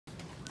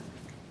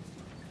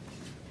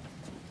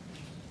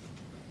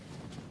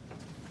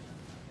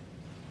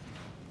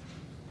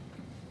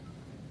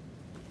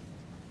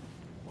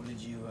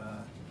did you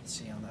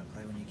see on that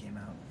play when you came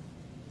out?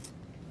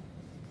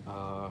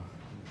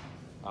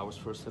 I was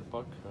first hit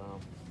puck.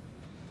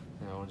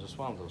 Just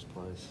one of those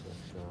plays that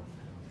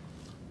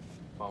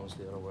bounced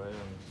the other way,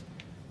 and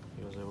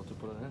he was able to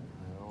put it in.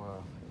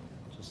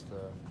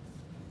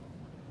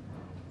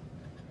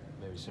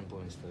 Maybe simple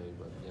mistake,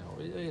 but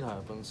it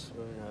happens.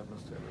 It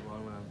happens to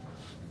everyone. And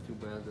too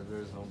bad that there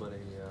is nobody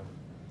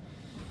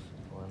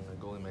when the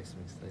goalie makes a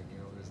mistake.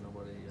 There's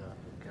nobody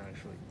who can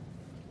actually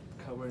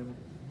cover him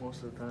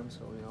most of the time. So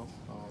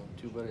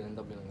too bad it ended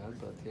up being that.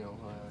 But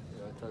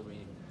I thought we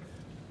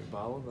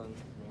battled, and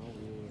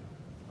we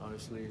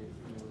obviously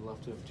we would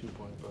love to have 2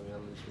 points, but at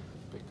least we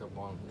picked up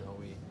one.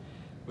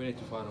 We need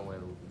to find a way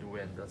to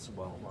win. That's the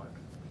bottom line.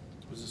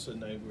 Was this a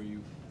night where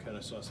you kind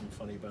of saw some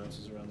funny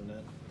bounces around the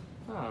net?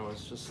 No, it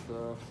was just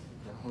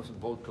it was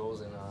both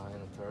goals in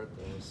the third.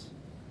 It was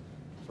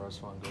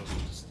first one goes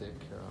with the stick,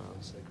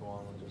 second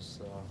one was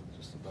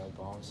just a bad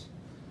bounce.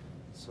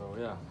 So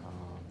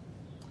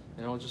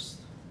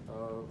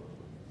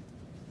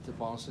the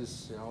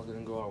bounces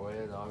didn't go our way.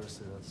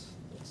 Obviously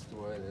that's the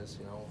way it is.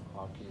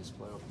 Hockey is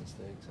playoff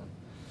mistakes, and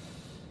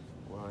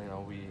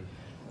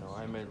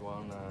I made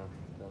one.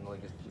 Then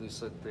like you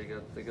said, they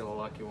got a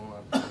lucky one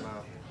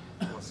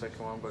on the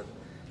second one, but.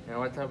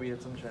 I thought we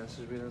had some chances.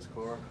 We didn't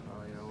score.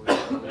 Like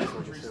I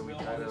said, we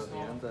tied it at the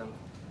end, and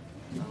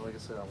like I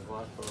said, I'm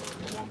glad for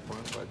 1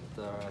 point. But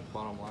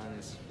bottom line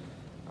is,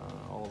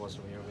 all of us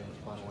from here, we need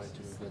to find a way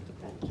to get the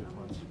 2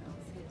 points.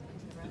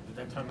 Did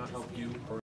that time not help you?